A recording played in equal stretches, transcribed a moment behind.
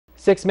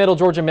6 Middle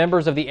Georgia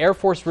members of the Air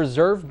Force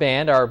Reserve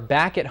Band are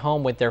back at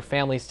home with their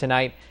families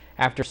tonight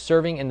after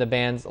serving in the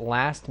band's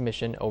last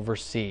mission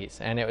overseas.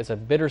 And it was a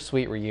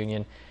bittersweet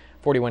reunion.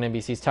 41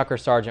 NBC's Tucker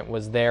Sargent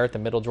was there at the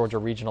Middle Georgia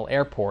Regional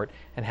Airport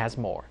and has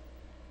more.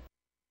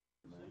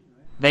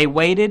 They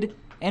waited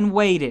and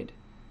waited,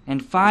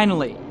 and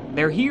finally,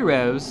 their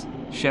heroes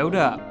showed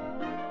up.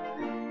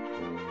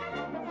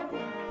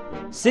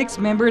 6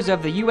 members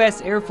of the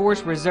U.S. Air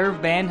Force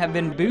Reserve Band have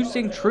been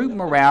boosting troop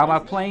morale by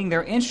playing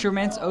their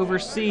instruments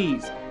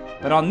overseas.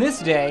 But on this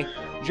day,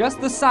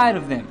 just the sight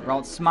of them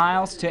brought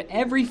smiles to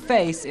every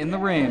face in the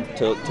room.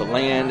 To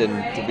land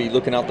and to be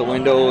looking out the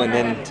window and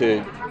then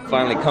to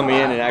finally come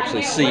in and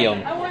actually see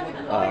them,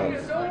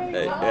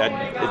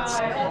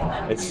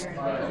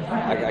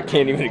 I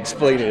can't even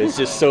explain it. It's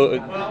just so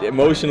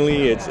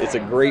emotionally, it's a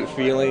great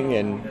feeling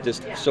and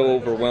just so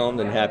overwhelmed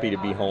and happy to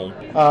be home.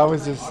 I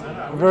was just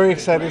very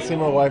excited to see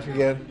my wife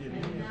again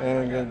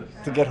and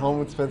to get home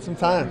and spend some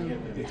time.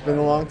 It's been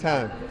a long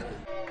time.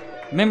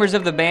 Members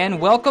of the band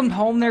welcomed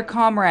home their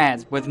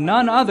comrades with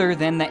none other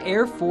than the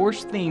Air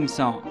Force theme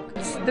song.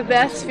 It's the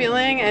best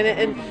feeling,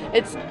 and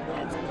it's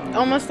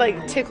almost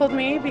like tickled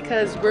me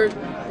because we're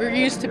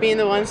used to being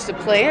the ones to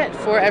play it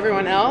for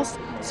everyone else.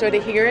 So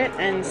to hear it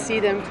and see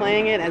them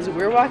playing it as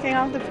we're walking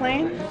off the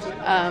plane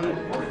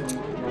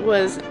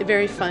was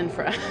very fun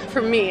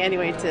for me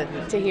anyway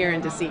to hear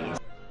and to see.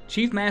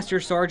 Chief Master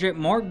Sergeant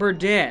Mark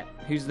Burdett,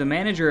 who's the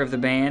manager of the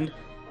band,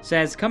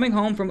 says coming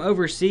home from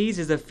overseas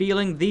is a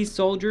feeling these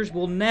soldiers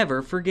will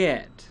never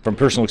forget. From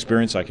personal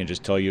experience, I can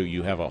just tell you,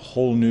 you have a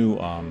whole new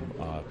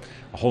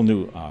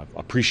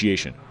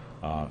appreciation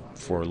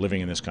for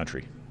living in this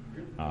country.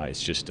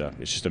 It's just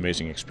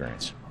amazing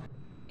experience.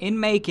 In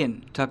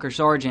Macon, Tucker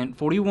Sargent,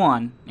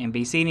 41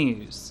 NBC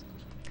News.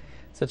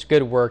 Such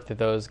good work that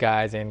those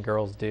guys and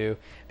girls do.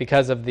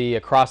 Because of the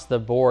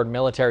across-the-board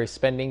military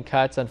spending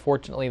cuts,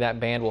 unfortunately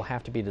that band will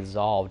have to be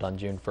dissolved on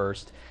June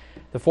 1st.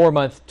 The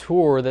 4-month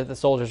tour that the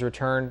soldiers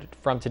returned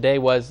from today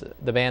was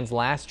the band's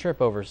last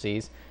trip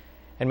overseas.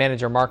 And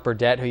manager Mark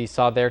Burdett, who you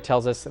saw there,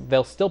 tells us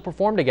they'll still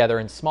perform together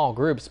in small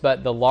groups,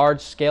 but the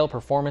large-scale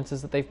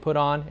performances that they've put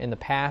on in the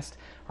past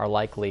are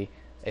likely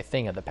a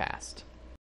thing of the past.